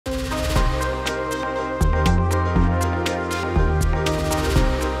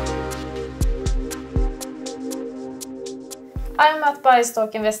at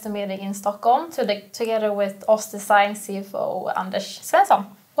BioStock investor meeting in Stockholm together with OssDsign CFO Svensson.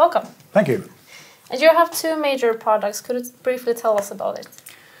 Welcome. Thank you. And you have two major products. Could you briefly tell us about it?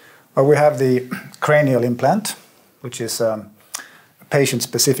 Well, we have the cranial implant, which is a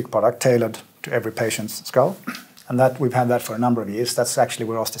patient-specific product tailored to every patient's skull. And that we've had that for a number of years. That's actually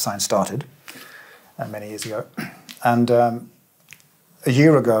where OssDsign started many years ago. And a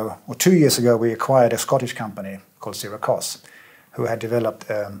year ago, or 2 years ago, we acquired a Scottish company called Syracuse, who had developed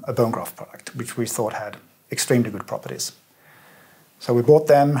a bone graft product, which we thought had extremely good properties. So we bought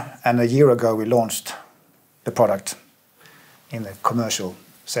them, and a year ago we launched the product in the commercial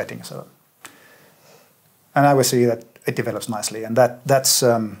setting. And now we see that it develops nicely, and that's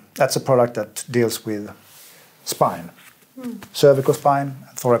a product that deals with spine, cervical spine,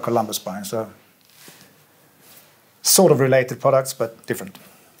 and thoracolumbar spine. So sort of related products, but different.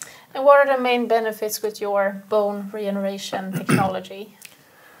 And what are the main benefits with your bone regeneration technology?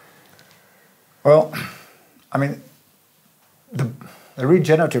 Well, I mean, the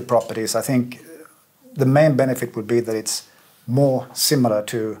regenerative properties, I think the main benefit would be that it's more similar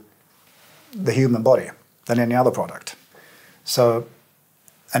to the human body than any other product. So,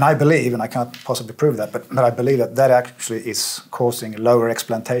 and I believe, and I can't possibly prove that, but I believe that actually is causing lower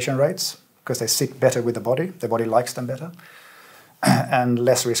explantation rates, because they sit better with the body likes them better, and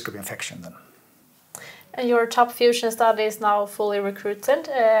less risk of infection then. And your top fusion study is now fully recruited.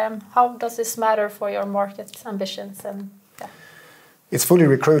 How does this matter for your market ambitions? It's fully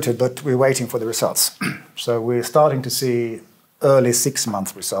recruited, but we're waiting for the results. So we're starting to see early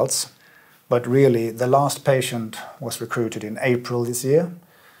 6-month results, but really the last patient was recruited in April this year,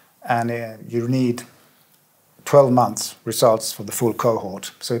 and you need 12 months results for the full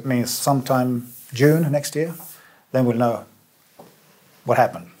cohort. So it means sometime June next year, then we'll know what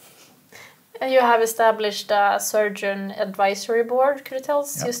happened. And you have established a surgeon advisory board. Could you tell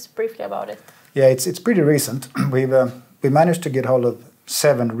us just briefly about it? Yeah, it's pretty recent. We managed to get hold of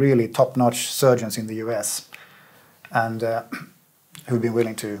 7 really top-notch surgeons in the US, and who've been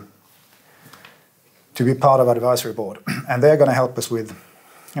willing to be part of our advisory board. And they're going to help us with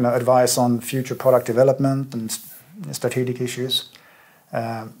advice on future product development and strategic issues.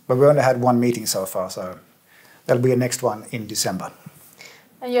 But we only had 1 meeting so far, so there'll be a next one in December.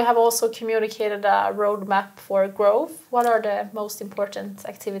 And you have also communicated a roadmap for growth. What are the most important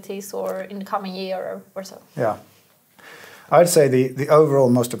activities or in the coming year or so? Yeah, I'd say the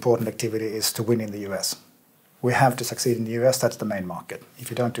overall most important activity is to win in the US. We have to succeed in the US, that's the main market. If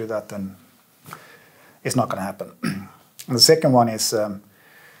you don't do that, then it's not going to happen. And the second one is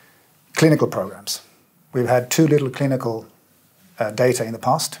clinical programs. We've had 2 little clinical data in the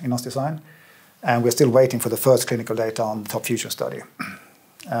past in OssDsign, and we're still waiting for the first clinical data on the top fusion study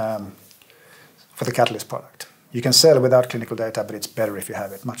for the Catalyst product. You can sell without clinical data, but it's better if you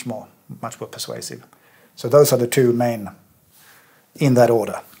have it, much more persuasive. So those are the 2 main in that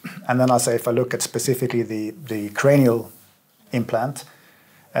order. And then I'll say if I look at specifically the cranial implant,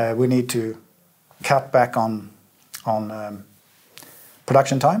 we need to cut back on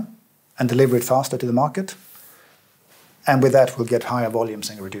production time and deliver it faster to the market. And with that, we'll get higher volumes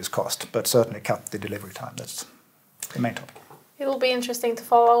and reduce cost, but certainly cut the delivery time. That's the main topic. It will be interesting to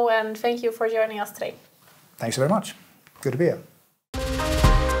follow, and thank you for joining us today. Thanks very much. Good to be here.